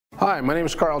Hi, my name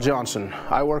is Carl Johnson.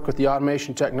 I work with the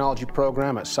Automation Technology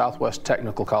program at Southwest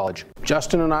Technical College.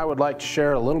 Justin and I would like to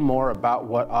share a little more about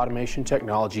what automation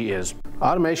technology is.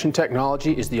 Automation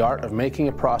technology is the art of making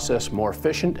a process more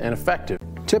efficient and effective.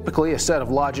 Typically, a set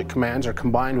of logic commands are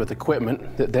combined with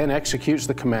equipment that then executes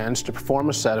the commands to perform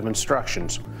a set of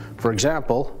instructions. For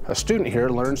example, a student here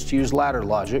learns to use ladder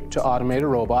logic to automate a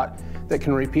robot that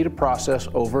can repeat a process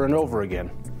over and over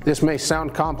again. This may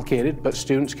sound complicated, but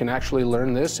students can actually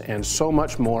learn this and so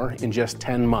much more in just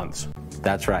 10 months.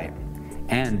 That's right.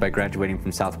 And by graduating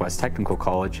from Southwest Technical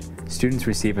College, students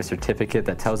receive a certificate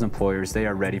that tells employers they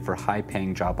are ready for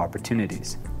high-paying job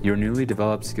opportunities. Your newly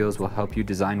developed skills will help you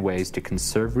design ways to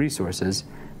conserve resources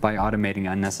by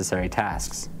automating unnecessary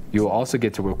tasks. You will also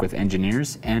get to work with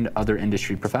engineers and other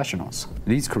industry professionals.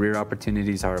 These career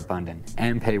opportunities are abundant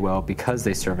and pay well because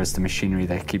they service the machinery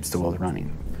that keeps the world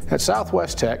running. At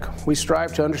Southwest Tech, we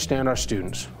strive to understand our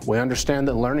students. We understand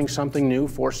that learning something new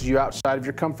forces you outside of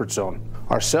your comfort zone.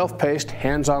 Our self-paced,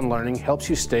 hands-on learning helps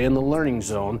you stay in the learning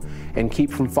zone and keep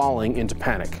from falling into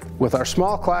panic. With our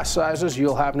small class sizes,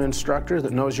 you'll have an instructor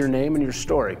that knows your name and your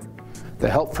story. The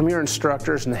help from your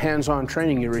instructors and the hands-on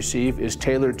training you receive is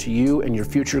tailored to you and your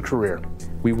future career.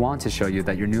 We want to show you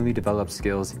that your newly developed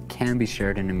skills can be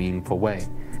shared in a meaningful way.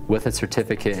 With a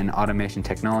certificate in automation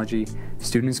technology,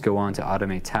 students go on to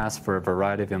automate tasks for a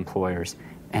variety of employers,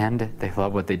 and they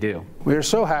love what they do. We are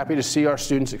so happy to see our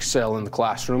students excel in the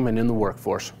classroom and in the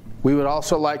workforce. We would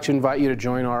also like to invite you to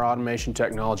join our automation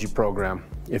technology program.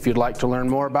 If you'd like to learn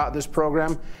more about this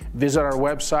program, visit our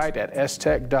website at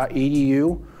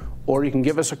stech.edu, or you can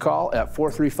give us a call at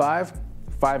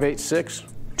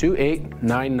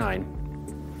 435-586-2899.